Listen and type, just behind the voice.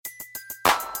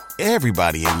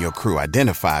Everybody in your crew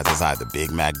identifies as either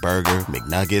Big Mac Burger,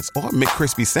 McNuggets, or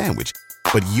McCrispy Sandwich.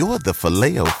 But you're the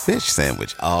Filet-O-Fish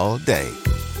Sandwich all day.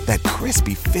 That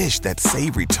crispy fish, that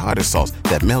savory tartar sauce,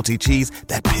 that melty cheese,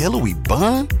 that pillowy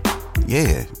bun.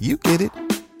 Yeah, you get it.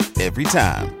 Every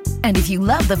time. And if you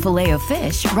love the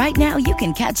Filet-O-Fish, right now you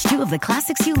can catch two of the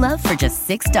classics you love for just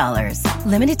 $6.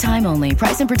 Limited time only.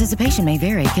 Price and participation may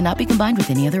vary. Cannot be combined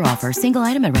with any other offer. Single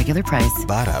item at regular price.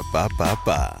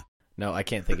 Ba-da-ba-ba-ba. No, I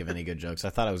can't think of any good jokes. I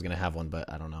thought I was going to have one,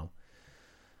 but I don't know.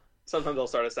 Sometimes I'll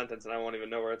start a sentence and I won't even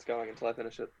know where it's going until I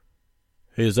finish it.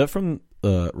 Hey, is that from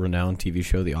the renowned TV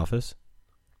show The Office?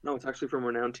 No, it's actually from a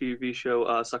renowned TV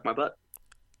show, Suck My Butt.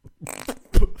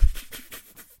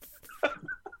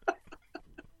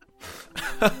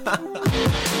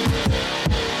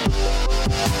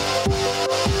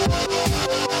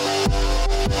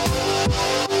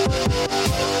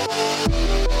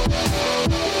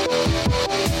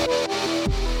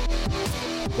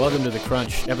 Welcome to The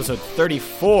Crunch, episode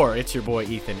 34. It's your boy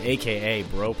Ethan, a.k.a.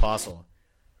 Bro Postle.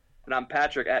 And I'm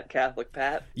Patrick at Catholic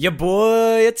Pat. Ya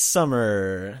boy, it's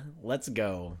summer. Let's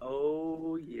go.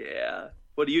 Oh, yeah.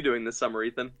 What are you doing this summer,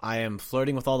 Ethan? I am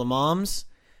flirting with all the moms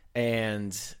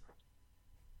and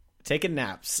taking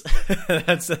naps.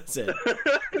 That's it.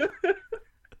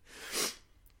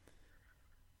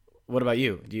 What about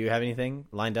you? Do you have anything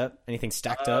lined up? Anything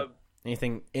stacked up?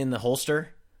 Anything in the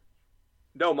holster?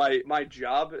 No, my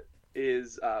job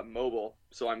is mobile,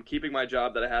 so I'm keeping my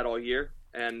job that I had all year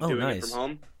and doing it from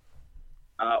home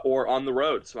or on the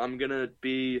road. So I'm going to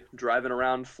be driving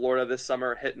around Florida this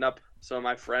summer, hitting up some of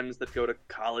my friends that go to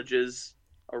colleges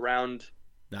around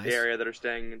the area that are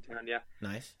staying in town. Yeah,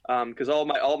 nice. Because all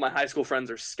my high school friends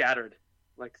are scattered,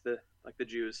 like the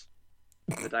Jews,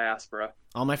 the diaspora.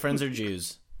 All my friends are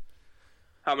Jews.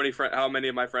 How many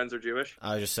of my friends are Jewish?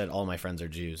 I just said all my friends are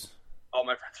Jews. All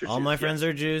my friends are Jews. All my friends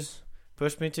are Jews.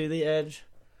 Push me to the edge.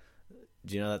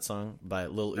 Do you know that song by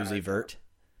Lil Uzi Vert?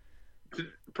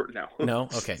 No. No?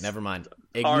 Okay, never mind.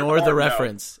 Ignore the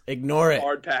reference. No. Ignore it.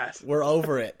 Hard pass. We're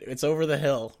over it. It's over the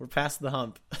hill. We're past the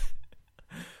hump.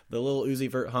 The Lil Uzi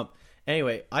Vert hump.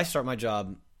 Anyway, I start my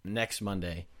job next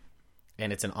Monday,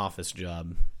 and it's an office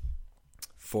job.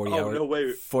 40 hours. No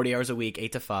way. 40 hours a week,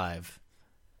 8 to 5.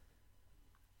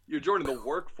 You're joining the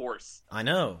workforce. I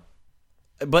know.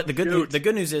 But the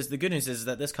good news is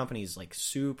that this company is like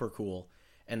super cool,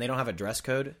 and they don't have a dress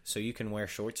code, so you can wear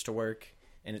shorts to work,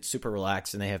 and it's super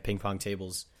relaxed, and they have ping pong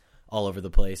tables all over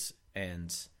the place,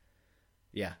 and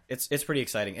yeah, it's pretty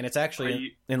exciting, and it's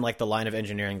actually in like the line of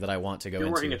engineering that I want to go into.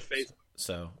 You're working at Facebook,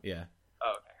 so yeah.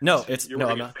 Oh, okay. No,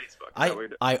 I'm not.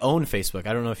 Facebook. I own Facebook.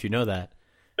 I don't know if you know that.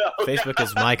 Facebook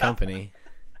is my company.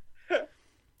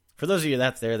 For those of you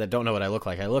that don't know what I look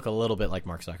like, I look a little bit like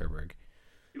Mark Zuckerberg.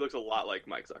 He looks a lot like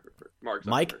Mike Zuckerberg.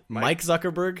 Mike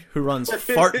Zuckerberg, who runs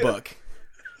Fartbook,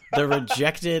 the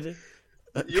rejected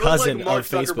cousin look like Mark of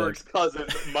Facebook. Zuckerberg's cousin,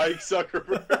 Mike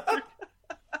Zuckerberg.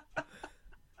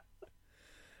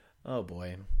 Oh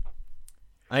boy,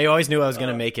 I always knew I was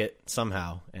going to make it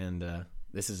somehow, and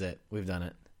this is it. We've done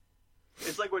it.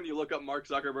 It's like when you look up Mark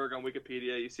Zuckerberg on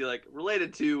Wikipedia, you see like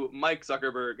related to Mike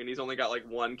Zuckerberg, and he's only got like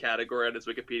one category on his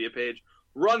Wikipedia page.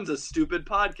 Runs a stupid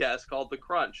podcast called The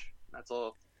Crunch. That's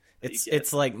all.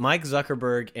 It's like Mike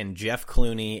Zuckerberg and Jeff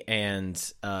Clooney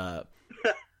and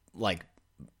like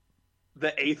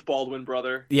the eighth Baldwin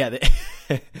brother. Yeah,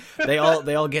 they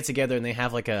all get together and they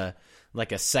have like a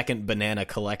second banana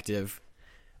collective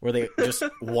where they just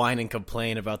whine and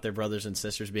complain about their brothers and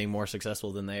sisters being more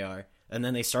successful than they are, and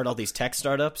then they start all these tech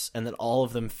startups, and then all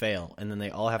of them fail, and then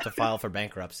they all have to file for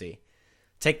bankruptcy.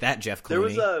 Take that, Jeff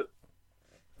Clooney.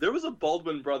 There was a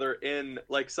Baldwin brother in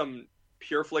like some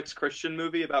PureFlix Christian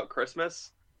movie about Christmas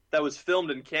that was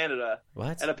filmed in Canada.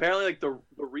 What? And apparently like the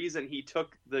reason he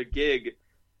took the gig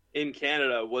in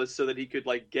Canada was so that he could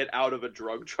like get out of a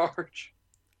drug charge.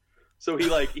 So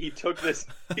he took this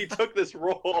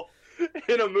role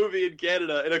in a movie in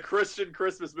Canada, in a Christian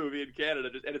Christmas movie in Canada,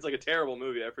 and it's like a terrible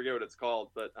movie. I forget what it's called,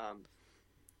 but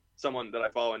someone that I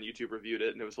follow on YouTube reviewed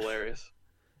it and it was hilarious.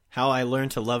 How I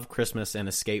Learned to Love Christmas and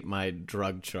Escape My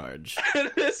Drug Charge.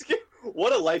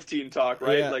 What a life team talk,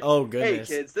 right? Yeah. Like, oh, goodness.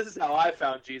 Hey, kids, this is how I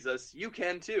found Jesus. You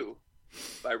can, too.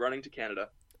 By running to Canada.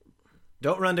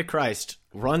 Don't run to Christ.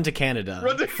 Run to Canada.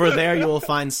 For there you will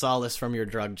find solace from your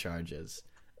drug charges.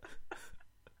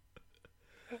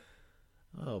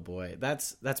 Oh, boy.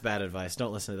 That's bad advice.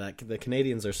 Don't listen to that. The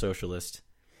Canadians are socialist.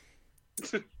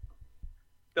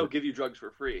 They'll give you drugs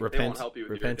for free. They won't help you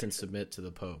with repent and submit to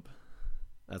the Pope.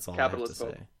 That's all Capitalist I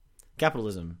have to Pope. say.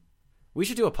 Capitalism. We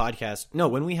should do a podcast. No,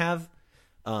 when we have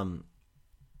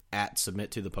at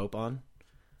Submit to the Pope on,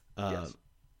 yes.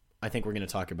 I think we're going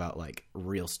to talk about like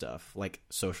real stuff, like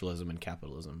socialism and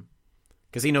capitalism,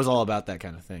 because he knows all about that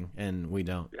kind of thing, and we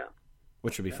don't. Yeah,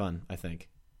 which would be fun. I think.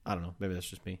 I don't know. Maybe that's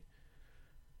just me.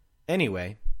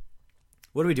 Anyway,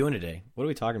 what are we doing today? What are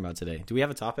we talking about today? Do we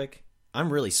have a topic?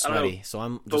 I'm really sweaty, so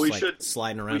I'm just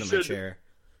sliding around in my chair.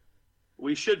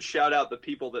 We should shout out the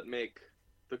people that make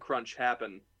the crunch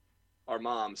happen. Our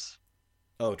moms.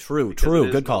 Oh, true.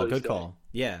 Good call.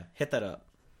 Yeah, hit that up.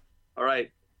 All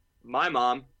right. My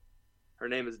mom, her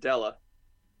name is Della.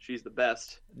 She's the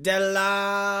best.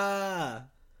 Della!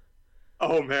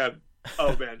 Oh, man.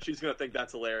 She's going to think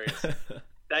that's hilarious.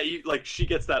 She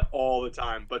gets that all the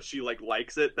time, but she,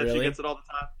 likes it that really? She gets it all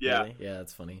the time. Yeah. Really? Yeah,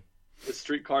 that's funny. The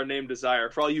Streetcar Named Desire.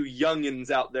 For all you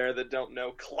youngins out there that don't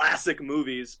know classic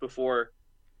movies before...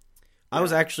 I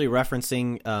was actually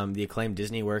referencing the acclaimed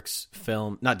DreamWorks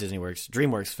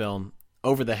film,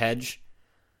 Over the Hedge,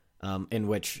 in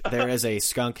which there is a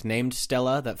skunk named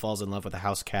Stella that falls in love with a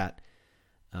house cat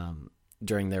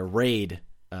during their raid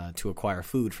to acquire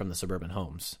food from the suburban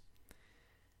homes.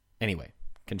 Anyway,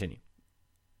 continue.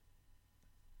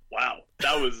 Wow,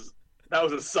 that was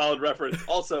a solid reference.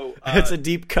 Also, it's a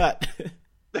deep cut.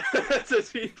 That's a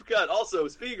deep cut. Also,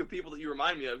 speaking of people that you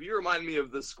remind me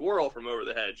of the squirrel from Over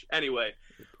the Hedge. Anyway.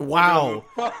 Wow.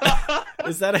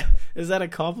 Is that a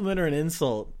compliment or an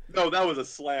insult? No, that was a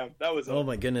slam. Oh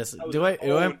my goodness.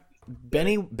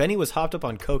 Benny was hopped up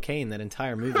on cocaine that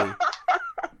entire movie.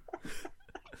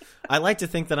 I like to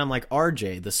think that I'm like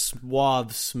RJ, the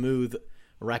suave, smooth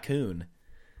raccoon.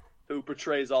 Who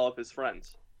portrays all of his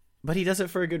friends. But he does it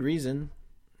for a good reason.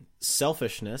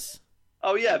 Selfishness.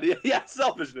 Oh, yeah,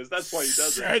 selfishness. That's why he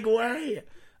does it. Segue!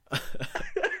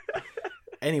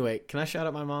 Anyway, can I shout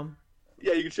out my mom?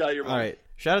 Yeah, you can shout out your mom. All right.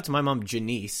 Shout out to my mom,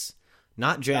 Janice.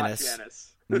 Not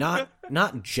Janice.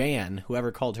 Not Jan,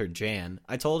 whoever called her Jan.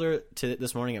 I told her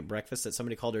this morning at breakfast that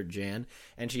somebody called her Jan,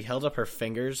 and she held up her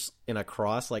fingers in a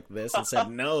cross like this and said,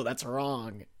 no, that's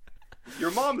wrong.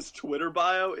 Your mom's Twitter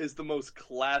bio is the most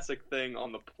classic thing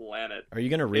on the planet. Are you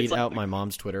going to read out my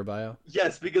mom's Twitter bio?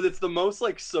 Yes, because it's the most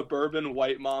suburban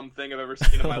white mom thing I've ever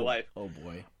seen in my life. Oh,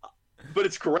 boy. But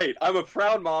it's great. I'm a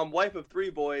proud mom, wife of 3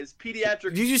 boys,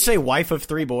 pediatric... Did you say wife of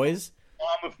 3 boys?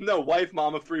 Mom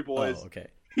of 3 boys. Oh, okay.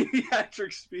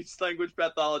 Pediatric speech-language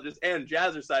pathologist and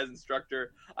jazzercise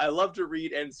instructor. I love to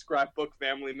read and scrapbook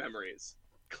family memories.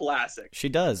 Classic. She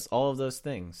does all of those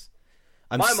things.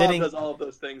 My mom does all of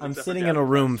those things. I'm sitting in a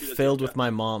room filled with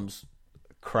my mom's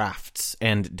crafts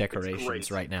and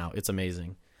decorations right now. It's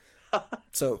amazing.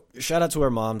 So, shout out to our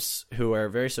moms who are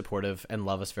very supportive and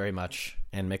love us very much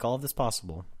and make all of this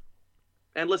possible.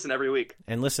 And listen every week.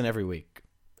 At least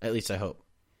I hope.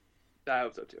 I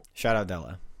hope so too. Shout out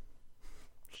Della.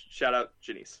 Shout out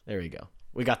Janice. There we go.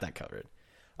 We got that covered.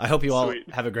 I hope you all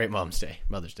have a great Mother's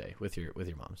Day with your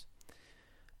moms.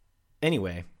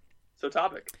 Anyway. So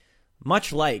topic.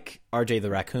 Much like RJ the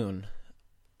Raccoon,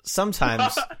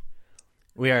 sometimes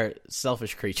we are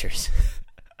selfish creatures.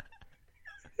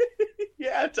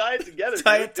 Yeah, tie it together.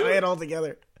 tie it all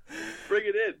together. Bring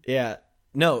it in. Yeah.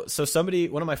 No, so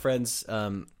one of my friends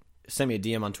sent me a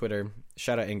DM on Twitter,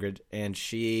 shout out Ingrid, and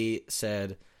she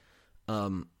said,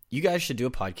 you guys should do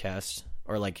a podcast,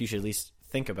 or you should at least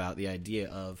think about the idea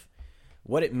of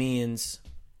what it means,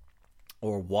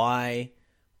 or why,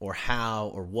 or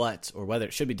how, or what, or whether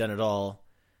it should be done at all.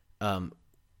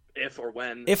 If or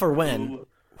when.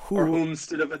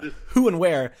 Who and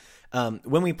where.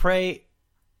 When we pray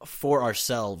for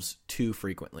ourselves too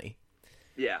frequently.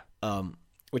 Yeah.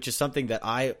 Which is something that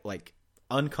I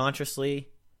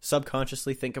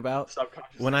subconsciously think about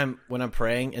when I'm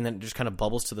praying, and then it just kind of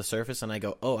bubbles to the surface, and I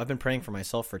go, oh, I've been praying for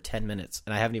myself for 10 minutes,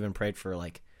 and I haven't even prayed for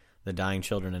the dying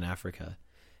children in Africa,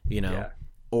 Yeah.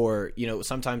 Or,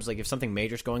 sometimes if something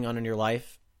major is going on in your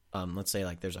life, let's say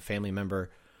there's a family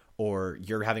member, or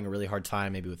you're having a really hard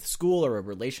time maybe with school or a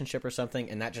relationship or something,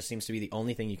 and that just seems to be the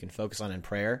only thing you can focus on in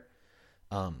prayer,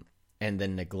 and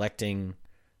then neglecting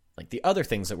the other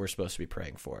things that we're supposed to be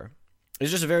praying for.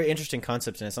 It's just a very interesting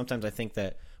concept, and sometimes I think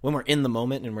that when we're in the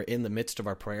moment and we're in the midst of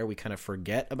our prayer, we kind of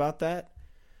forget about that.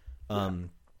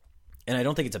 And I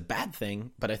don't think it's a bad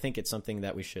thing, but I think it's something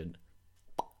that we should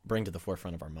bring to the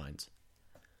forefront of our minds.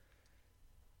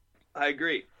 I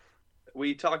agree.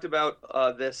 We talked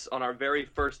about this on our very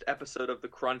first episode of the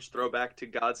Crunch, throwback to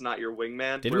God's Not Your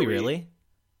Wingman. Did we really?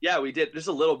 Yeah, we did, just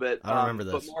a little bit. I don't remember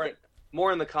this. But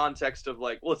more in the context of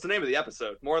it's the name of the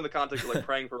episode. More in the context of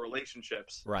praying for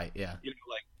relationships. Right. Yeah.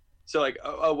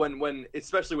 When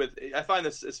especially with, I find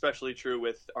this especially true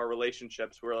with our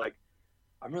relationships. We're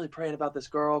I'm really praying about this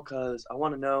girl because I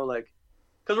want to know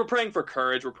because we're praying for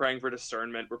courage, we're praying for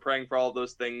discernment, we're praying for all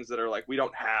those things that are like we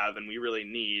don't have and we really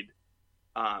need.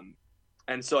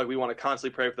 And so like we want to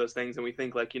constantly pray for those things, and we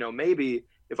think like, maybe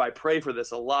if I pray for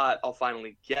this a lot, I'll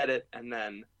finally get it, and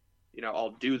then,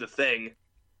 I'll do the thing.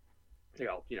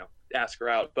 I'll, ask her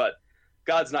out. But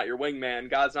God's not your wingman.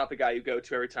 God's not the guy you go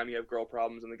to every time you have girl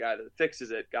problems and the guy that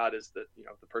fixes it. God is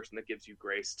the person that gives you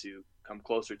grace to come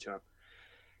closer to him.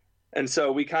 And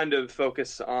so we kind of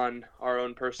focus on our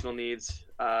own personal needs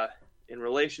in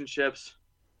relationships.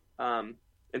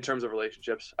 In terms of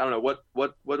relationships, I don't know what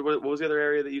was the other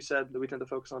area that you said that we tend to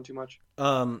focus on too much?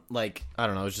 Like, I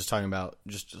don't know. I was just talking about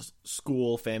just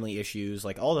school, family issues,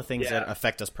 like all the things that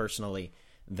affect us personally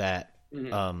that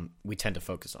we tend to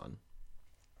focus on.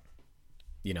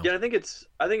 Yeah, I think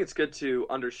it's good to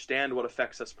understand what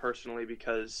affects us personally,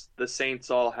 because the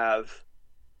saints all have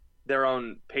their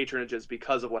own patronages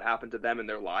because of what happened to them in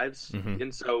their lives,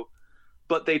 and so,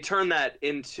 but they turn that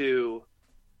into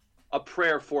a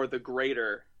prayer for the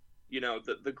greater,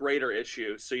 the greater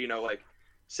issue. So, like,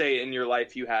 say in your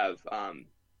life you have,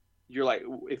 you're like,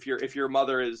 if your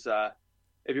mother is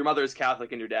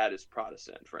Catholic and your dad is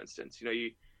Protestant, for instance,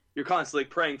 you're constantly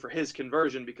praying for his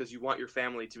conversion because you want your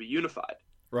family to be unified.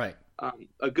 Right.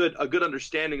 A good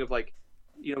understanding of like,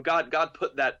 God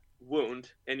put that wound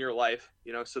in your life,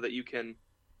 so that you can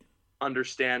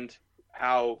understand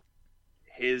how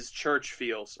his church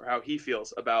feels, or how he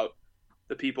feels about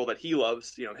the people that he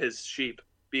loves, his sheep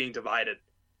being divided,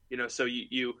 so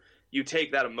you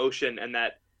take that emotion and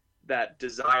that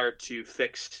desire to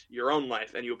fix your own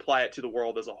life and you apply it to the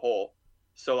world as a whole.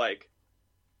 So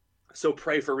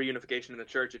pray for reunification in the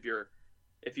church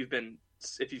if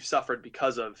you've suffered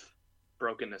because of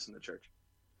brokenness in the church.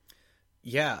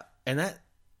 Yeah. And that,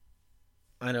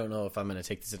 I don't know if I'm going to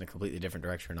take this in a completely different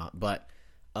direction or not, but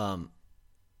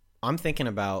I'm thinking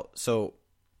about, so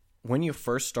when you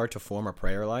first start to form a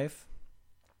prayer life,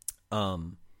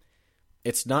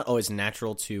 it's not always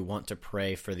natural to want to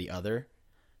pray for the other.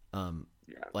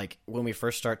 Like when we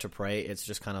first start to pray, it's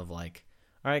just kind of like,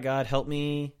 all right, God, help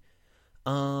me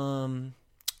go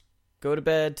to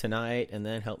bed tonight, and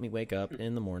then help me wake up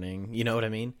in the morning. You know what I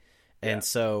mean? Yeah. And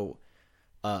so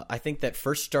I think that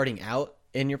first starting out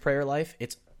in your prayer life,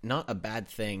 it's not a bad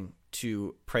thing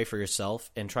to pray for yourself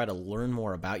and try to learn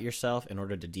more about yourself in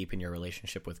order to deepen your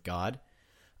relationship with God,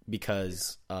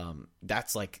 because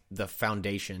that's like the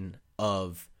foundation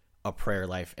of a prayer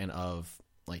life and of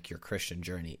like your Christian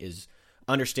journey, is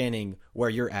understanding where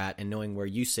you're at and knowing where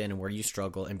you sin and where you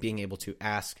struggle and being able to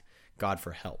ask God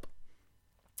for help.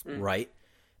 Right?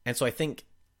 And so I think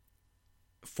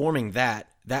forming that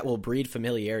will breed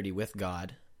familiarity with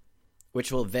God,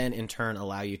 which will then in turn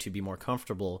allow you to be more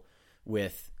comfortable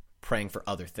with praying for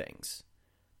other things,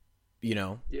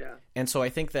 Yeah. And so I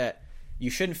think that you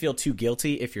shouldn't feel too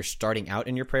guilty if you're starting out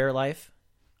in your prayer life,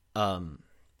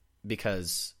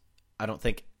 because I don't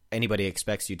think anybody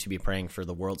expects you to be praying for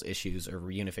the world's issues or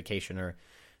reunification or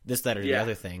this, that, or the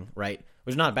other thing, right?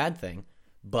 Which is not a bad thing,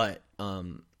 but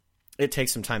it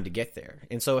takes some time to get there.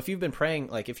 And so if you've been praying,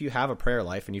 like if you have a prayer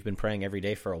life and you've been praying every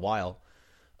day for a while,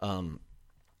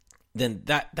 then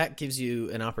that gives you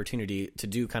an opportunity to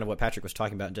do kind of what Patrick was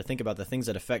talking about, and to think about the things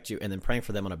that affect you and then praying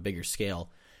for them on a bigger scale,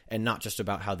 and not just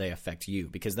about how they affect you,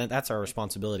 because that's our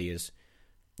responsibility as,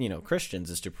 Christians,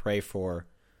 is to pray for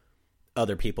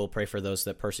other people, pray for those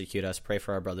that persecute us, pray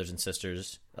for our brothers and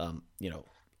sisters,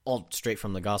 all straight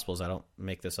from the Gospels. I don't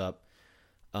make this up.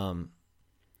 And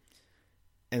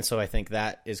so I think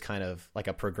that is kind of like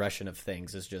a progression of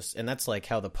things, and that's like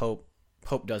how the Pope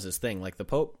does his thing. Like the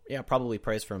Pope, probably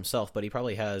prays for himself, but he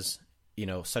probably has,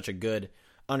 such a good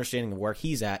understanding of where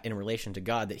he's at in relation to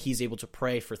God that he's able to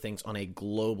pray for things on a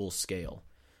global scale.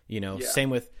 Same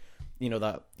with,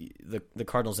 the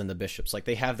cardinals and the bishops. Like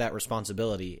they have that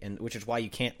responsibility, and which is why you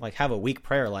can't like have a weak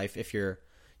prayer life if you're,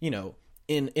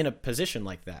 in a position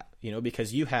like that,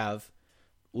 because you have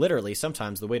literally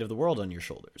sometimes the weight of the world on your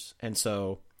shoulders. And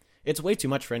so it's way too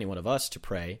much for any one of us to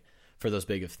pray for those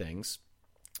big of things.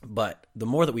 But the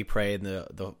more that we pray and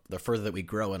the further that we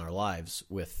grow in our lives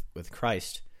with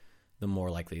Christ, the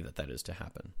more likely that is to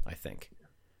happen, I think.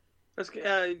 That's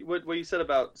what you said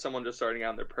about someone just starting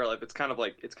out in their prayer life. It's kind of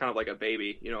like a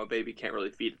baby. A baby can't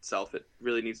really feed itself. It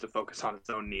really needs to focus on its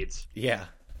own needs. Yeah.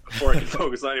 Before it can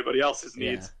focus on anybody else's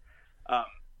needs. Yeah.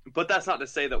 But that's not to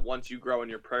say that once you grow in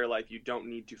your prayer life, you don't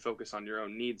need to focus on your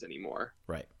own needs anymore.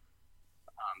 Right.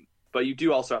 But you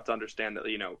do also have to understand that,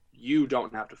 you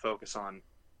don't have to focus on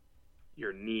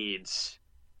your needs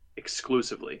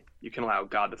exclusively. You can allow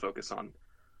God to focus on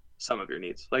some of your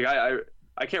needs. Like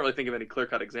I can't really think of any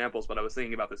clear-cut examples, but I was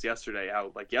thinking about this yesterday,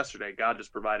 how, like, yesterday, God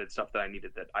just provided stuff that I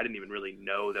needed that I didn't even really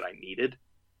know that I needed.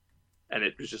 And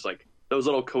it was just, like, those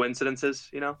little coincidences,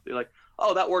 you know? You're like,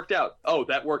 oh, that worked out. Oh,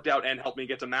 that worked out and helped me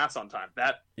get to Mass on time.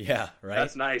 Yeah, right?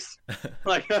 That's nice.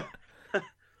 Like,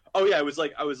 oh, yeah, it was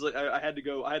like, I had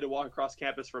to walk across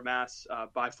campus for Mass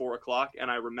by 4 o'clock,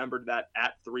 and I remembered that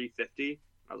at 3:50.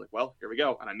 I was like, well, here we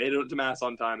go. And I made it to Mass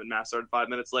on time, and Mass started 5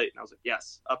 minutes late. And I was like,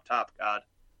 yes, up top, God,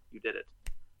 you did it.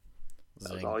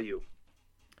 That was all you.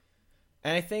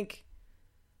 And I think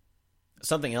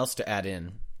something else to add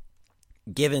in,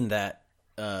 given that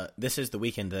this is the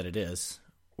weekend that it is,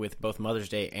 with both Mother's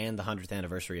Day and the 100th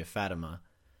anniversary of Fatima.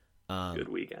 Good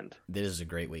weekend. This is a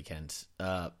great weekend.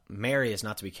 Mary is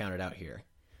not to be counted out here.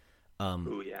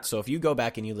 Ooh, yeah. So if you go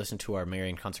back and you listen to our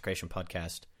Marian Consecration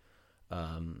podcast,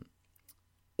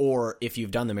 or if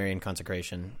you've done the Marian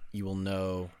Consecration, you will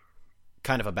know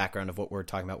kind of a background of what we're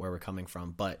talking about, where we're coming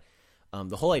from. But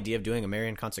the whole idea of doing a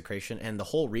Marian Consecration, and the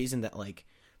whole reason that, like,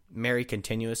 Mary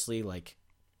continuously, like,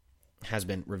 has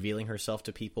been revealing herself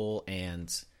to people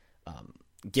and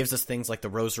gives us things like the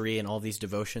rosary and all these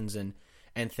devotions and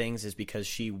things, is because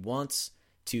she wants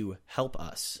to help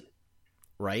us,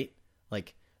 right?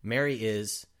 Like, Mary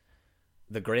is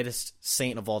the greatest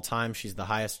saint of all time. She's the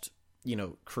highest,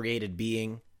 created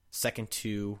being, second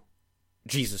to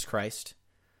Jesus Christ.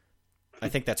 I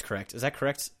think that's correct. Is that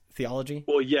correct theology?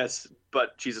 Well, yes,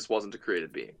 but Jesus wasn't a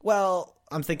created being. Well,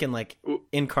 I'm thinking like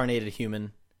incarnated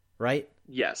human, right?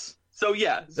 Yes. So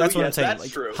yeah, that's what I'm saying. That's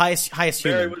like, true. Highest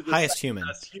Mary human, was the highest human.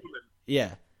 human.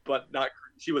 Yeah, but not.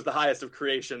 She was the highest of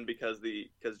creation because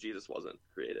Jesus wasn't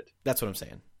created. That's what I'm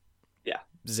saying. Yeah.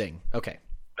 Zing. Okay.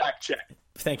 Fact check.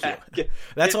 Thank you.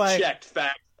 That's why checked.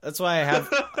 Fact. That's why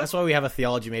That's why we have a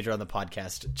theology major on the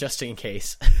podcast, just in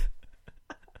case.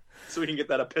 So we can get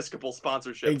that Episcopal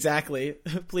sponsorship. Exactly.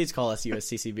 Please call us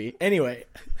USCCB. Anyway.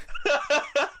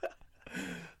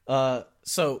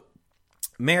 So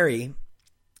Mary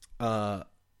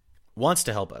wants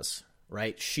to help us,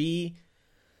 right? She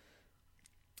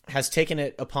has taken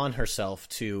it upon herself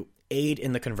to aid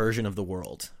in the conversion of the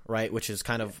world, right? Which is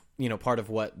kind of, part of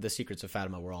what the Secrets of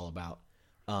Fatima were all about.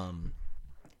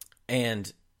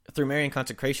 And through Marian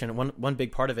consecration, one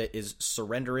big part of it is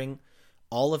surrendering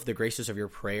all of the graces of your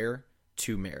prayer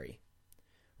to Mary,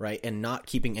 right? And not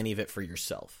keeping any of it for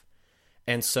yourself.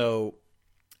 And so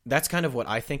that's kind of what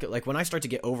I think. Like, when I start to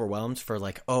get overwhelmed for,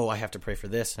 like, oh, I have to pray for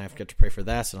this and I have to pray for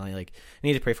this, and I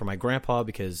need to pray for my grandpa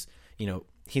because,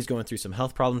 he's going through some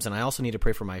health problems, and I also need to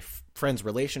pray for my friend's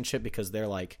relationship because they're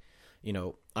like,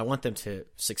 I want them to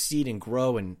succeed and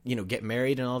grow and, get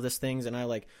married and all this things. And I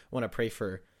want to pray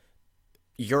for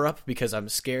Europe because I'm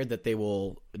scared that they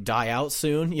will die out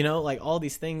soon, all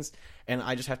these things. And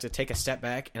I just have to take a step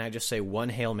back and I just say one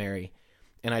Hail Mary,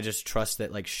 and I just trust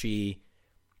that she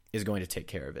is going to take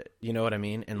care of it. You know what I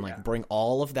mean? And bring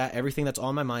all of that, everything that's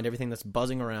on my mind, everything that's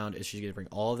buzzing around, is she's going to bring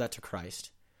all of that to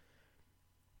Christ.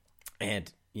 And,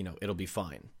 it'll be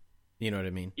fine. You know what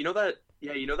I mean?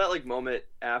 That moment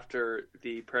after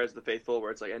the prayers of the faithful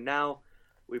where it's like, and now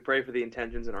we pray for the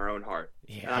intentions in our own heart.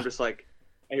 Yeah. And I'm just like,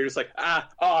 and you're just like,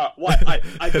 what?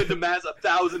 I've been to Mass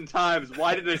 1,000 times.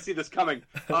 Why didn't I see this coming?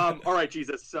 All right,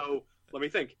 Jesus. So let me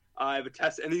think. I have a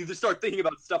test. And then you just start thinking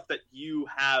about stuff that you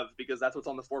have because that's what's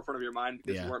on the forefront of your mind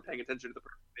because you weren't paying attention to the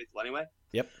prayer of the faithful anyway.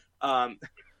 Yep.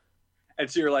 And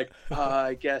so you're like,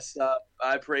 I guess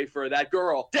I pray for that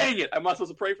girl. Dang it! I'm not supposed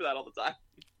to pray for that all the time.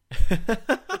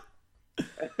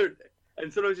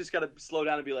 And sometimes you just got to slow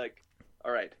down and be like,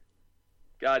 all right,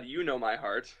 God, you know my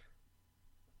heart.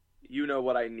 You know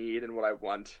what I need and what I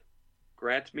want.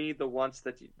 Grant me the wants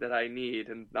that I need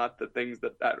and not the things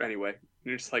that anyway.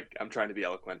 You're just like, I'm trying to be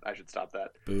eloquent. I should stop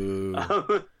that. Boo.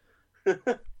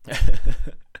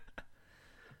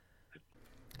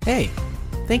 Hey,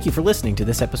 thank you for listening to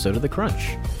this episode of The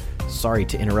Crunch. Sorry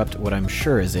to interrupt what I'm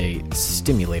sure is a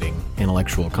stimulating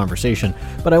intellectual conversation,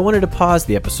 but I wanted to pause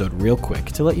the episode real quick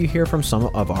to let you hear from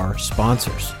some of our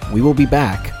sponsors. We will be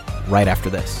back right after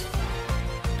this.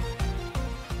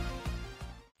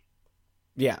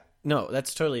 Yeah, no,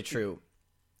 that's totally true.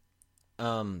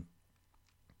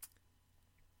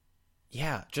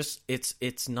 Yeah, just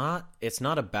it's not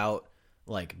about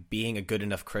being a good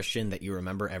enough Christian that you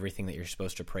remember everything that you're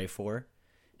supposed to pray for.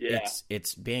 Yeah.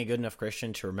 It's being a good enough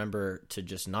Christian to remember to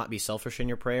just not be selfish in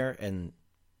your prayer, and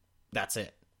that's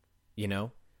it.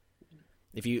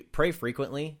 If you pray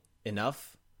frequently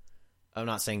enough, I'm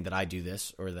not saying that I do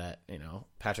this or that,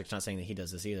 Patrick's not saying that he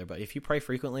does this either, but if you pray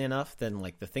frequently enough, then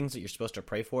the things that you're supposed to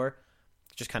pray for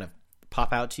just kind of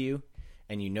pop out to you,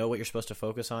 and you know what you're supposed to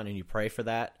focus on, and you pray for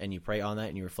that, and you pray on that,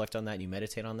 and you reflect on that, and you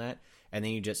meditate on that, and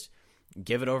then you just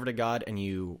give it over to God, and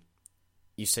you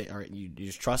say, all right, you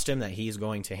just trust him that he's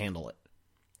going to handle it.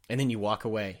 And then you walk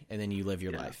away, and then you live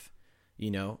your life,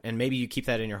 and maybe you keep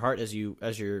that in your heart as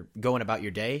you're going about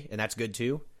your day, and that's good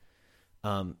too.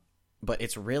 But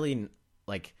it's really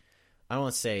like, I don't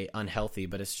want to say unhealthy,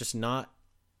 but it's just not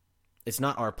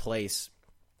our place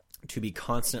to be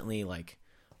constantly like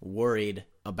worried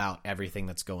about everything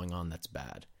that's going on that's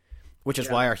bad, which is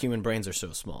why our human brains are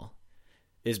so small,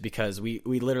 is because we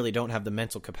literally don't have the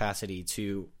mental capacity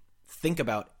to think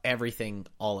about everything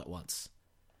all at once.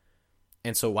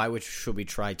 And so why should we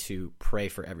try to pray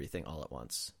for everything all at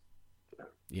once?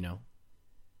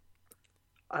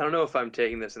 I don't know if I'm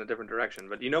taking this in a different direction,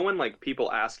 but when like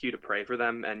people ask you to pray for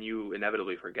them and you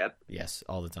inevitably forget? Yes,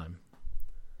 all the time.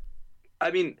 I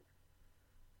mean,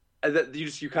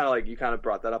 you kind of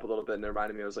brought that up a little bit, and it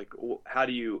reminded me. I was like, how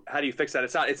do you fix that?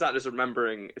 It's not just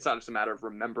remembering. It's not just a matter of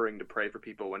remembering to pray for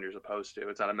people when you're supposed to.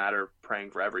 It's not a matter of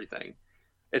praying for everything.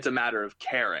 It's a matter of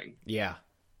caring. Yeah.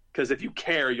 Because if you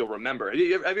care, you'll remember. Have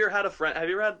you ever had a friend? Have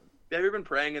you ever been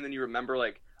praying and then you remember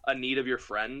like a need of your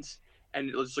friends, and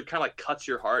it just kind of like cuts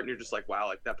your heart, and you're just like, wow,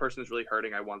 like that person is really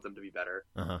hurting. I want them to be better.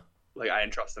 Like I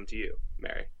entrust them to you,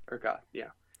 Mary or God. Yeah.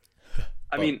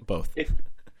 I mean both.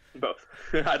 Both.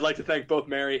 I'd like to thank both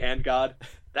Mary and God.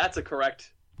 That's a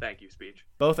correct thank you speech.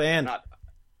 Both and. I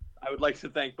would like to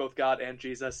thank both God and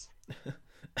Jesus.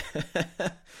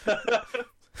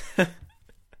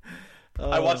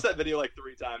 I watched that video like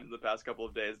 3 times in the past couple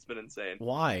of days. It's been insane.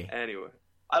 Why? Anyway,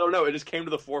 I don't know. It just came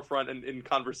to the forefront in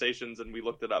conversations, and we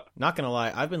looked it up. Not gonna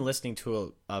lie, I've been listening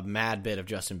to a mad bit of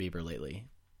Justin Bieber lately.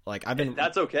 Like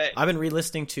That's okay. I've been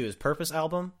re-listening to his Purpose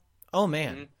album. Oh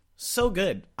man, so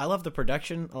good. I love the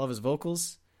production. I love his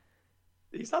vocals.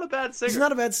 He's not a bad singer. He's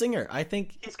not a bad singer. I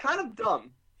think he's kind of dumb,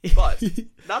 but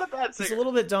not a bad singer. He's a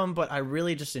little bit dumb, but I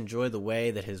really just enjoy the way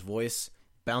that his voice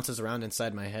bounces around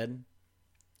inside my head.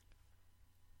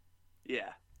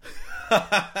 Yeah.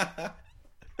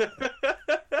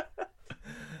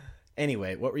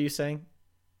 Anyway, what were you saying?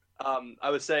 I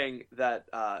was saying that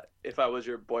if I was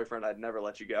your boyfriend, I'd never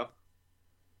let you go.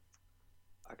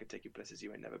 I could take you places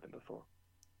you ain't never been before.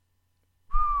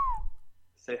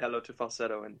 Say hello to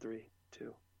falsetto in 3,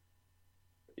 2.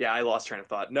 Yeah, I lost train of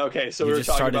thought. No, okay, so you we were just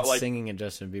talking started about like singing a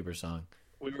Justin Bieber song.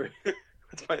 We were.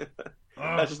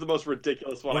 That's just the most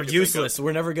ridiculous one. We're useless.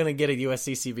 We're never gonna get a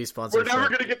USCCB sponsorship. We're never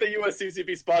gonna get the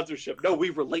USCCB sponsorship. No, we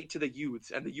relate to the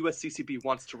youths, and the USCCB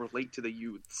wants to relate to the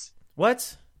youths.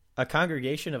 What? A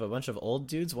congregation of a bunch of old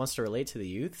dudes wants to relate to the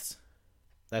youths?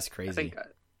 That's crazy.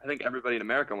 I think everybody in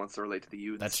America wants to relate to the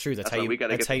youths. That's true. That's how you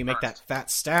make that fat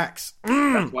stacks.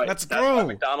 That's why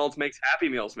McDonald's makes Happy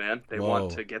Meals, man. They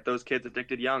want to get those kids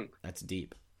addicted young. That's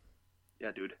deep.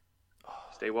 Yeah, dude.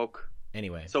 Stay woke.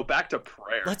 Anyway, so back to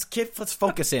prayer. Let's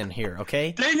focus in here,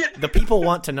 okay? Dang it! The people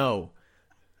want to know.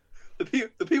 The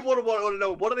people want to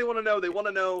know. What do they want to know? They want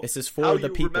to know. This is for how the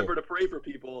you people. Remember to pray for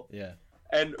people. Yeah.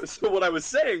 And so what I was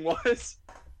saying was,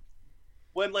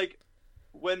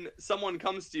 when someone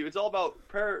comes to you,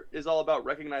 prayer is all about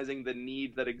recognizing the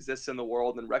need that exists in the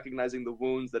world and recognizing the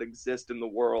wounds that exist in the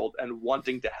world and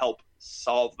wanting to help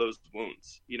solve those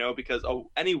wounds. Because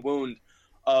any wound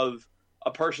of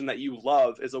a person that you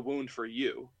love is a wound for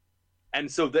you.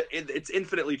 And so it's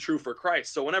infinitely true for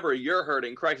Christ. So whenever you're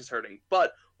hurting, Christ is hurting.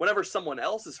 But whenever someone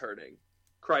else is hurting,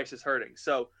 Christ is hurting.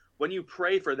 So when you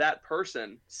pray for that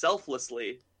person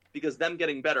selflessly, because them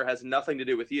getting better has nothing to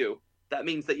do with you, that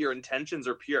means that your intentions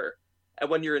are pure. And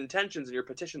when your intentions and your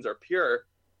petitions are pure,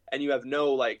 and you have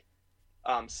no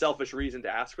selfish reason to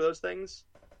ask for those things,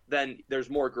 then there's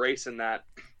more grace in that,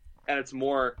 and it's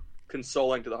more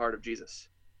consoling to the heart of Jesus.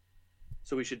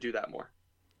 So we should do that more.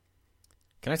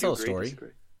 Can I tell a story?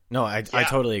 Disagree? No, I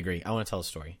totally agree. I want to tell a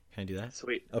story. Can I do that?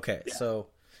 Sweet. Okay, yeah. So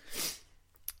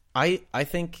I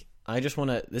think I just want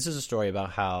to. This is a story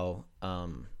about how.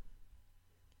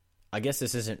 I guess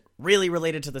this isn't really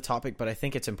related to the topic, but I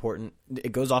think it's important.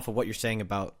 It goes off of what you're saying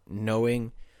about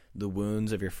knowing the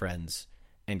wounds of your friends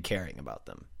and caring about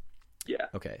them. Yeah.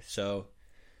 Okay, so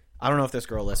I don't know if this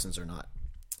girl listens or not,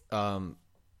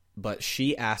 but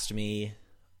she asked me,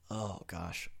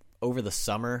 over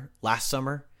the last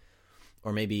summer,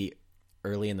 or maybe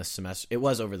early in the semester. It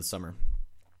was over the summer,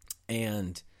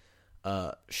 and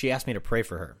she asked me to pray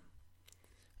for her.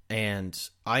 And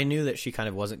I knew that she kind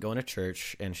of wasn't going to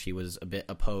church, and she was a bit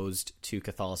opposed to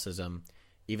Catholicism,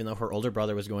 even though her older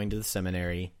brother was going to the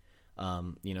seminary.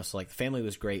 So the family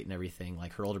was great and everything.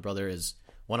 Like, her older brother is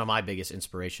one of my biggest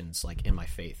inspirations, like, in my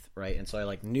faith, right? And so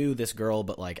I knew this girl,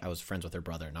 but I was friends with her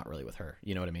brother, not really with her.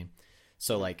 You know what I mean?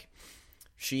 So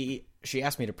she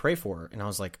asked me to pray for her, and I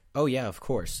was like, oh yeah, of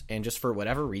course. And just for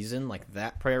whatever reason, like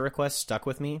that prayer request stuck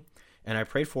with me, and I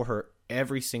prayed for her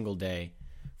every single day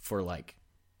for like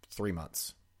 3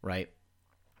 months, right?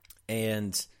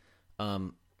 And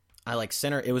I like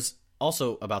sent her. It was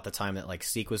also about the time that like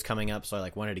Seek was coming up, so I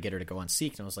like wanted to get her to go on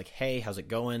Seek, and I was like, hey, how's it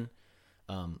going?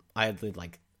 I had been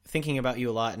like thinking about you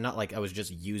a lot, and not like I was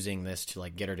just using this to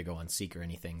like get her to go on Seek or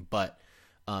anything, but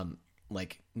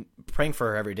like praying for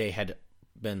her every day had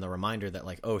been the reminder that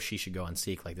like, oh, she should go on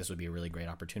Seek, like this would be a really great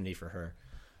opportunity for her.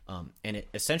 And it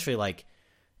essentially like,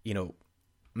 you know,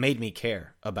 made me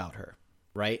care about her,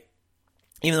 right?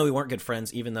 Even though we weren't good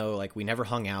friends, even though like we never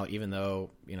hung out, even though,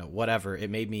 you know, whatever,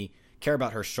 it made me care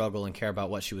about her struggle and care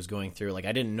about what she was going through. Like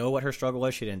I didn't know what her struggle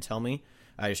was. She didn't tell me.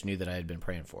 I just knew that I had been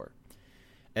praying for her.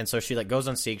 And so she like goes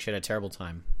on Seek. She had a terrible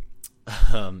time.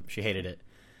 She hated it.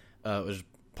 It was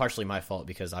partially my fault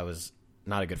because I was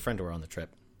not a good friend to her on the trip.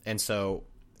 And so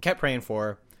kept praying for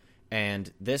her.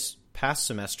 And this past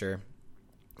semester,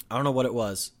 I don't know what it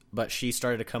was, but she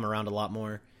started to come around a lot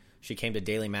more. She came to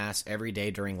daily mass every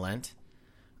day during Lent.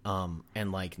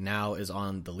 And like now is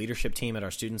on the leadership team at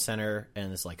our student center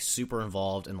and is like super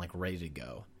involved and like ready to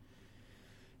go.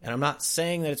 And I'm not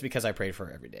saying that it's because I prayed for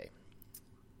her every day,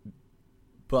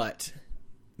 but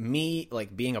me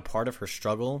like being a part of her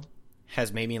struggle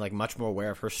has made me like much more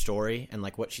aware of her story and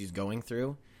like what she's going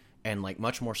through, and like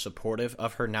much more supportive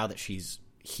of her now that she's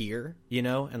here, you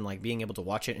know, and like being able to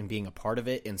watch it and being a part of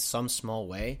it in some small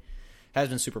way has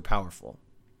been super powerful.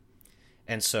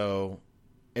 And so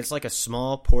it's like a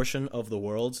small portion of the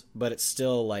world, but it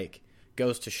still like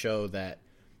goes to show that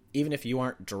even if you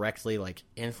aren't directly like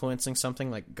influencing something,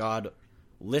 like God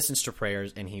listens to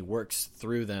prayers and he works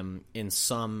through them in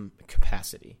some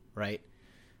capacity, right?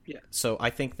 Yeah. So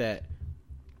I think that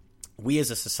we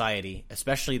as a society,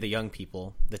 especially the young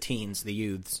people, the teens, the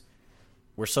youths,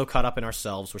 we're so caught up in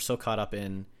ourselves. We're so caught up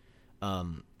in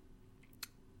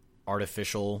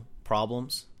artificial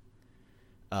problems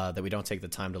that we don't take the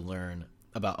time to learn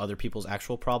about other people's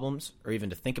actual problems, or even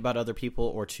to think about other people,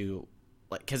 or to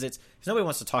like, because nobody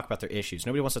wants to talk about their issues.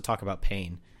 Nobody wants to talk about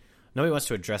pain. Nobody wants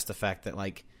to address the fact that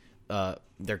like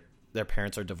their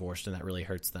parents are divorced and that really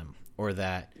hurts them, or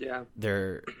that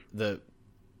they're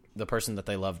the person that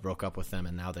they love broke up with them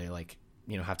and now they like,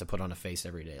 you know, have to put on a face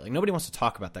every day. Like nobody wants to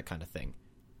talk about that kind of thing.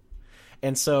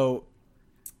 And so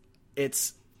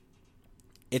it's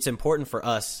important for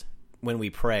us when we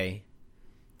pray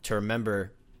to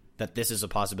remember that this is a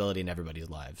possibility in everybody's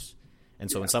lives. And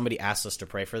so when somebody asks us to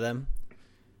pray for them,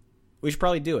 we should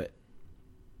probably do it.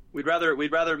 We'd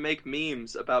rather make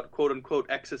memes about quote unquote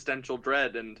existential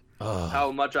dread and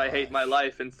how much I hate my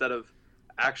life instead of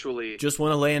actually just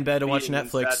want to lay in bed and watch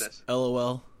Netflix.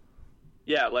 LOL.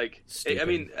 Yeah, like Stupid. I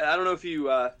mean, I don't know if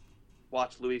you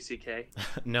watch Louis C.K.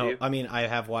 No, I mean I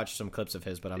have watched some clips of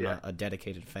his, but I'm not a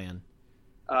dedicated fan.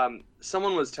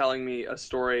 Someone was telling me a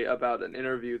story about an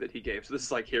interview that he gave. So this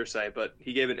is like hearsay, but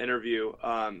he gave an interview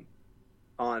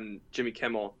on Jimmy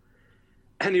Kimmel.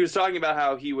 And he was talking about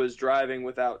how he was driving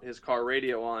without his car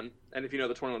radio on. And if you know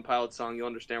the 21 Pilots song, you'll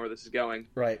understand where this is going.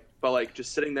 Right. But like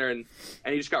just sitting there and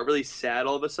he just got really sad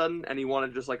all of a sudden. And he wanted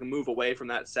to just like move away from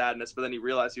that sadness. But then he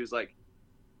realized he was like,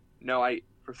 no,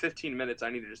 for 15 minutes, I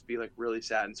need to just be like really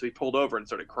sad. And so he pulled over and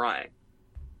started crying.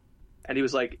 And he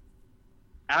was like,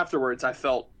 afterwards, I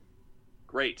felt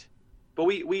great. But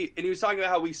and he was talking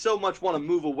about how we so much want to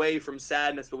move away from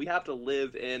sadness, but we have to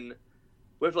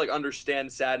we have to like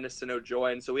understand sadness to know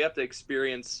joy. And so we have to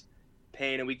experience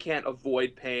pain, and we can't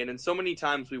avoid pain. And so many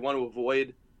times we want to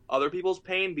avoid other people's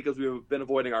pain because we've been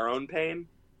avoiding our own pain.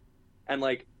 And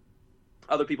like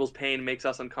other people's pain makes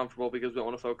us uncomfortable because we don't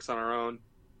want to focus on our own.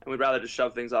 And we'd rather just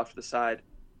shove things off to the side.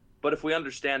 But if we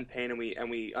understand pain and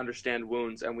we understand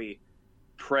wounds and we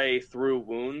pray through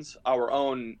wounds, our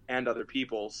own and other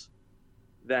people's,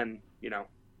 then, you know,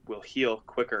 we'll heal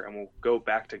quicker and we'll go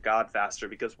back to God faster,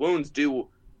 because wounds do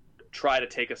try to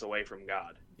take us away from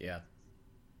God. Yeah.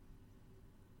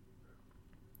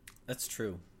 That's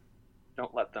true.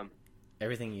 Don't let them.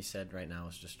 Everything you said right now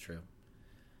is just true.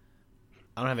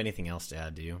 I don't have anything else to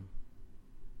add, do you?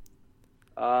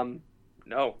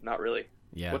 No, not really.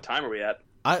 Yeah. What time are we at?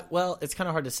 Well, it's kind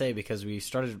of hard to say because we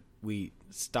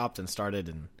stopped and started,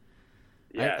 and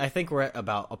yeah. I think we're at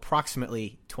about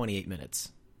approximately 28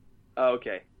 minutes. Oh,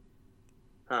 okay.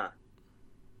 Huh.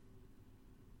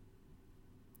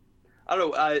 I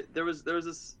don't know. There was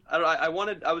this. I don't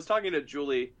know. I was talking to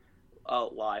Julie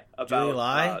Lai about Julie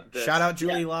Lai. This. Shout out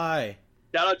Julie Lai.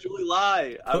 Shout out Julie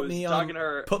Lai. I was talking to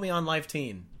her. Put me on Life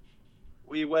Teen.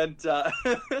 We went. I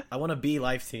want to be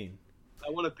Life Teen.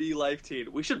 I want to be Life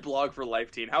Teen. We should blog for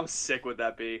Life Teen. How sick would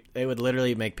that be? It would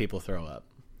literally make people throw up.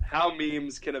 How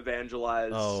memes can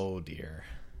evangelize. Oh, dear.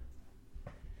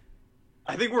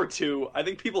 I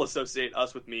think people associate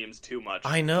us with memes too much.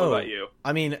 I know. What about you?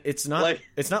 I mean, it's not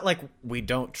like we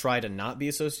don't try to not be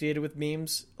associated with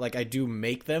memes. Like, I do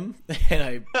make them,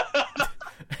 and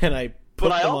I put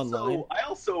them online. I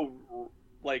also,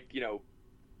 like,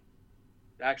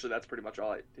 actually, that's pretty much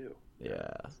all I do.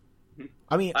 Yeah.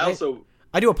 I mean, I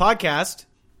do a podcast,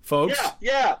 folks.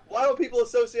 Yeah. Why don't people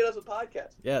associate us with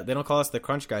podcasts? Yeah, they don't call us the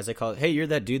Crunch Guys. They call it, hey, you're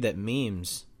that dude that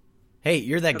memes. Hey,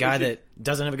 you're that guy that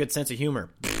doesn't have a good sense of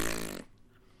humor.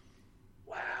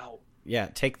 Wow. Yeah,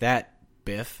 take that,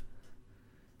 Biff.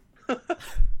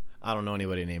 I don't know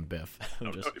anybody named Biff. I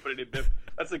don't know anybody named Biff.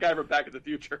 That's the guy from Back to the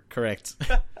Future. Correct.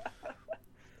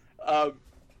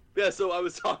 Yeah, so I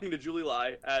was talking to Julie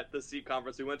Lai at the SEEK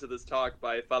conference. We went to this talk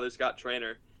by Father Scott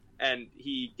Traynor, and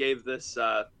he gave this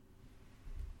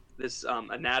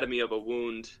anatomy of a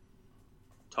wound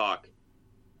talk,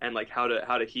 and like how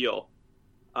to heal.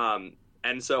 And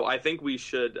so I think we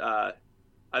should. I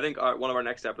think one of our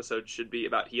next episodes should be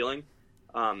about healing.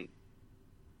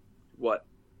 What?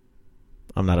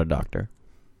 I'm not a doctor.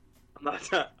 I'm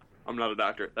not a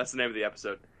doctor. That's the name of the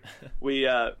episode. We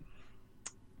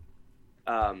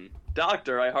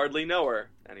doctor, I hardly know her.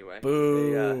 Anyway.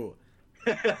 Boo.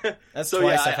 That's so,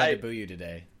 twice I've had to boo you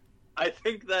today. I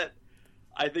think that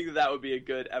would be a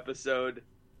good episode.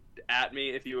 At me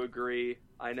if you agree.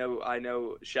 I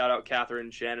know. Shout out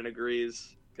Catherine Shannon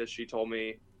agrees because she told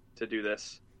me to do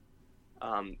this,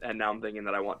 and now I'm thinking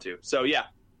that I want to. So yeah,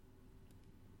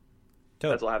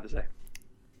 That's all I have to say.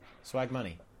 Swag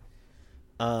money.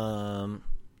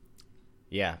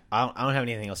 Yeah, I don't have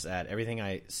anything else to add. Everything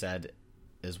I said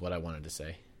is what I wanted to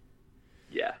say.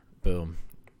 Yeah. Boom.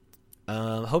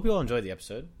 Hope you all enjoyed the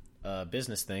episode.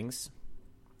 Business things.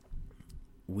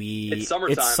 It's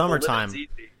summertime.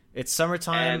 It's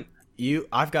summertime.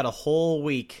 I've got a whole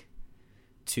week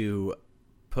to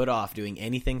put off doing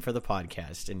anything for the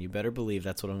podcast, and you better believe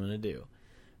that's what I'm going to do.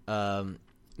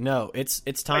 No,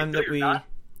 it's time that we. Not.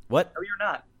 What? No, you're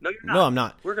not. No, I'm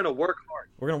not. We're going to work hard.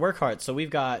 We're going to work hard. So we've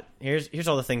got here's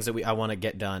all the things that I want to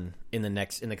get done in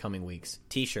the coming weeks.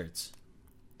 T-shirts.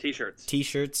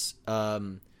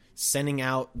 Sending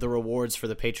out the rewards for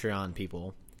the Patreon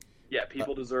people. Yeah,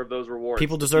 people deserve those rewards.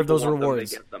 People deserve those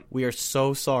rewards. We are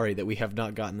so sorry that we have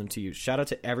not gotten them to you. Shout out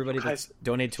to everybody that's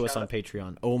donated to us on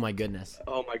Patreon. Oh my goodness.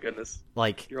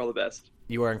 Like, you're all the best.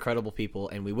 You are incredible people,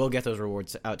 and we will get those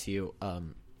rewards out to you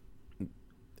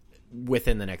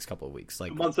within the next couple of weeks.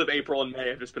 Like, the months of April and May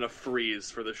have just been a freeze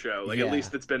for the show. Like, at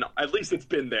least it's been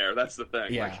there. That's the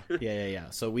thing. Yeah, yeah.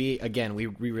 So we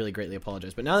really greatly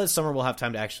apologize. But now this summer we'll have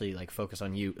time to actually like focus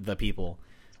on you, the people.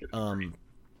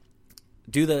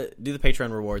 Do the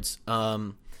Patreon rewards.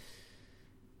 We're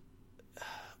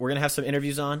gonna have some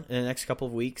interviews on in the next couple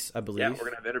of weeks, I believe. Yeah, we're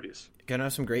gonna have interviews. Gonna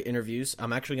have some great interviews.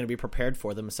 I'm actually gonna be prepared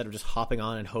for them instead of just hopping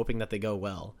on and hoping that they go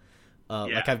well,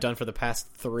 like I've done for the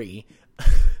past 3.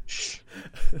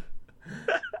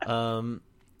 Let's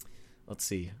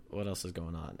see what else is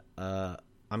going on.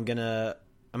 I'm gonna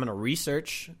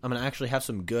research. I'm gonna actually have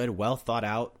some good, well thought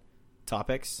out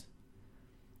topics.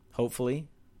 Hopefully.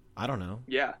 I don't know.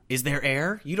 Yeah. Is there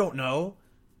air? You don't know.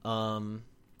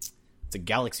 It's a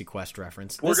Galaxy Quest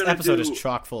reference. This episode is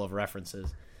chock full of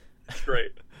references. That's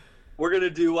great. We're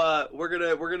gonna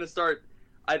start.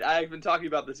 I haven't talking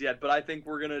about this yet, but I think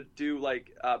we're gonna do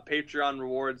like Patreon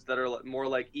rewards that are more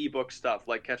like ebook stuff,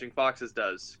 like Catching Foxes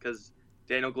does, because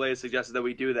Daniel Glaze suggested that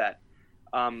we do that.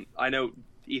 I know,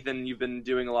 Ethan, you've been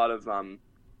doing a lot of.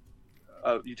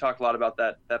 You talk a lot about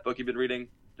that book you've been reading,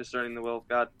 Discerning the Will of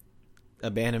God.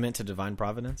 Abandonment to Divine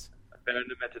Providence.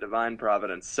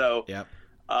 So, yep.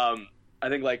 I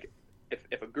think like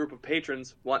if a group of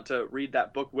patrons want to read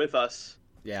that book with us,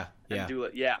 and do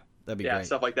it, that'd be great.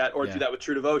 Stuff like that, or do that with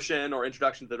True Devotion or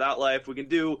Introduction to Devout Life. We can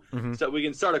do so. We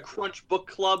can start a Crunch book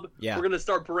club. Yeah, we're gonna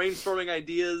start brainstorming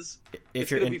ideas.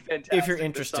 It's gonna be fantastic. If you're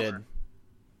interested,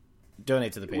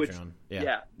 donate to the Patreon.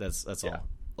 That's all.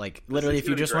 Like, literally, if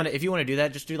you want to do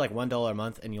that, just do like $1 a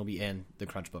month, and you'll be in the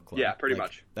Crunch Book Club. Yeah, pretty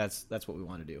much. That's what we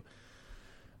want to do.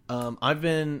 I'm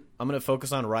going to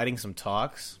focus on writing some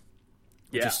talks,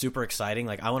 which is super exciting.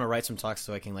 Like, I want to write some talks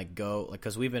so I can like go, like,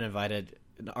 because we've been invited.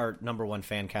 Our number one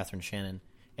fan, Catherine Shannon,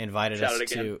 invited us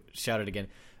to shout it again.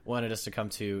 Wanted us to come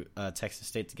to Texas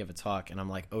State to give a talk, and I'm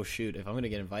like, oh shoot, if I'm going to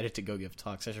get invited to go give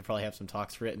talks, I should probably have some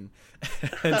talks written.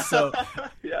 And so,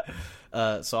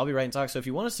 so I'll be writing talks. So if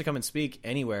you want us to come and speak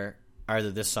anywhere, either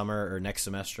this summer or next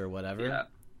semester or whatever,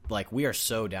 like, we are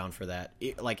so down for that.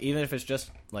 Like, even if it's just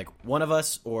like one of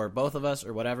us or both of us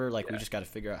or whatever, like, we just got to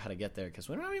figure out how to get there because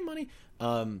we don't have any money.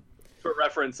 For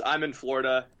reference, I'm in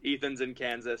Florida. Ethan's in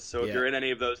Kansas. So if you're in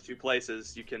any of those two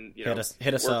places, you can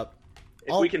hit us up.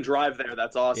 If we can drive there,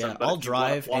 that's awesome. Yeah, but I'll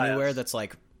drive anywhere us, that's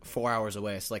like 4 hours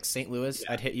away. So like St. Louis,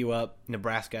 I'd hit you up.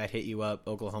 Nebraska, I'd hit you up.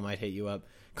 Oklahoma, I'd hit you up.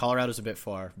 Colorado's a bit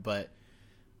far, but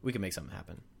we can make something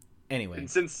happen. Anyway, and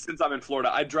since I'm in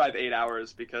Florida, I drive 8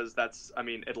 hours because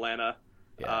Atlanta,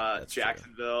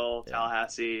 Jacksonville,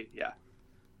 Tallahassee. Yeah.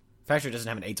 Factory doesn't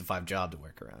have an 8 to 5 job to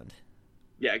work around.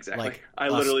 Yeah, exactly. Like I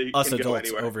literally us can go adults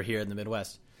anywhere over here in the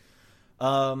Midwest.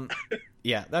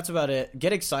 Yeah, that's about it.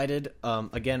 Get excited.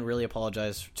 Again, really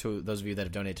apologize to those of you that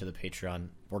have donated to the Patreon.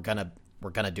 We're gonna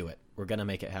do it. We're gonna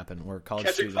make it happen. We're college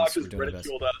Catching students. Foxes We're doing our best.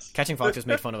 ridiculed us. Catching Foxes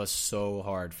made fun of us so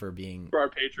hard for being for our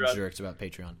Patreon jerks about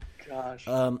Patreon. Gosh.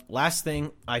 Last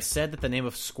thing, I said that the name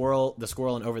of the squirrel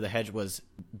in Over the Hedge was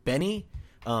Benny.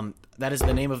 That is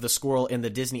the name of the squirrel in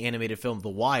the Disney animated film The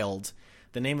Wild.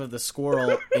 The name of the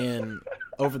squirrel in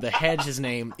Over the Hedge, his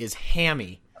name is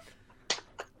Hammy.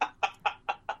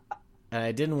 And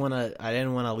I didn't want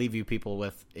to leave you people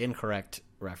with incorrect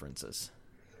references.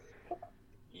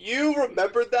 You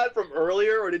remembered that from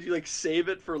earlier, or did you like save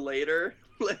it for later?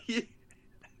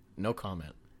 No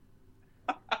comment.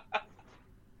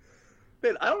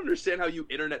 Man, I don't understand how you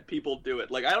internet people do it.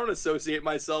 Like, I don't associate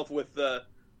myself with the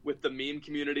meme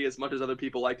community as much as other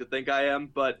people like to think I am,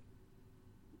 but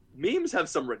memes have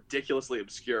some ridiculously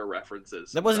obscure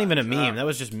references. That wasn't even a meme. That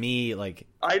was just me, like...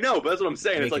 I know, but that's what I'm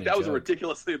saying. It's like, that was a joke.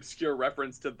 ridiculously obscure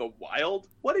reference to The Wild?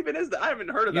 What even is that? I haven't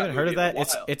heard of that. You haven't heard of that? The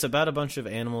Wild. It's about a bunch of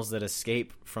animals that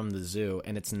escape from the zoo,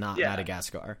 and it's not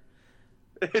Madagascar.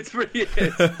 It's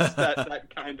that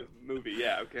kind of movie.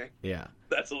 Yeah, okay. Yeah.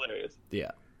 That's hilarious.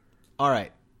 Yeah. All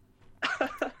right.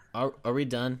 Are we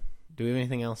done? Do we have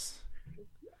anything else?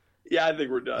 Yeah, I think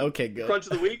we're done. Okay, good. Crunch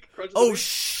of the week?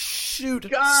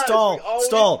 Shoot. God,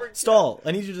 Stall.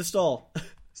 I need you to stall.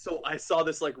 So I saw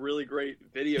this like really great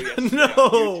video yesterday No.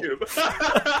 on YouTube.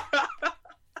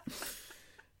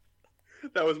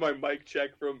 That was my mic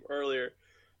check from earlier.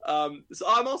 So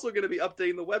I'm also going to be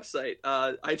updating the website.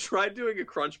 I tried doing a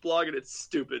Crunch blog and it's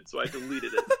stupid, so I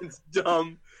deleted it. It's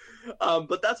dumb.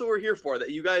 But that's what we're here for. That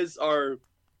you guys are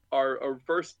our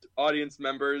first audience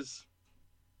members.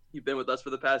 You've been with us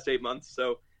for the past 8 months,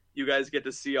 so you guys get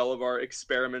to see all of our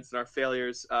experiments and our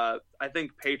failures. I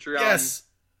think Patreon is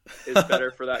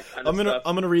better for that kind of stuff.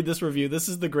 I'm gonna read this review. This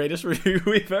is the greatest review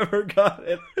we've ever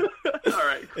gotten. All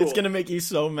right, cool. It's gonna make you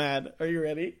so mad. Are you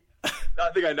ready? I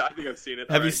think I've seen it.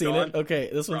 Have you seen it? Okay,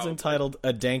 this one's entitled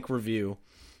 "A Dank Review."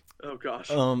 Oh gosh.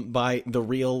 By The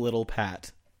Real Little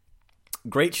Pat.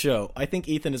 Great show. I think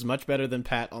Ethan is much better than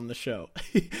Pat on the show.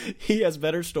 He has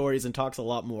better stories and talks a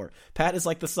lot more. Pat is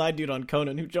like the side dude on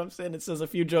Conan who jumps in and says a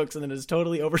few jokes and then is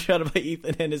totally overshadowed by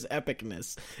Ethan and his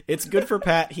epicness. It's good for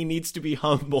Pat. He needs to be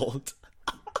humbled.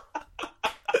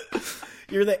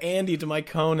 You're the Andy to my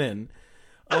Conan.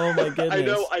 Oh my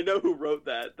goodness. I know who wrote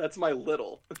that. That's my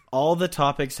little. All the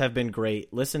topics have been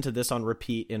great. Listen to this on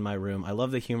repeat in my room. I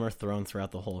love the humor thrown throughout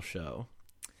the whole show.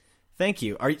 Thank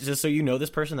you. So you know this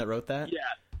person that wrote that?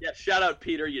 Yeah. Shout out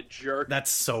Peter, you jerk.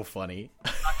 That's so funny.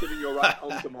 I'm not giving you a ride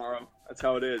home tomorrow. That's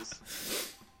how it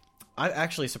is. I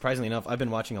actually, surprisingly enough, I've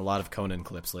been watching a lot of Conan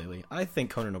clips lately. I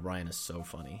think Conan O'Brien is so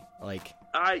funny. Like,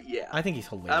 I think he's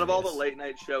hilarious. Out of all the late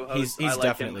night show hosts, he's like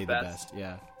definitely the best.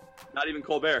 Yeah. Not even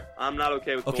Colbert. I'm not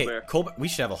okay with Colbert. We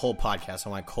should have a whole podcast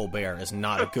on why Colbert is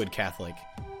not a good Catholic.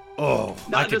 Oh,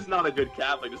 just not a good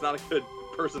Catholic. It's not a good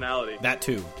personality. That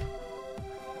too.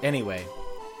 Anyway,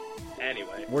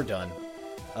 we're done.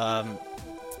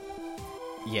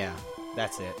 Yeah,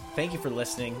 that's it. Thank you for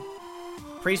listening.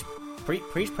 Please pray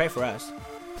for us.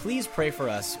 Please pray for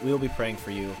us. We will be praying for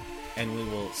you, and we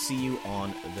will see you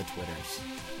on the Twitters.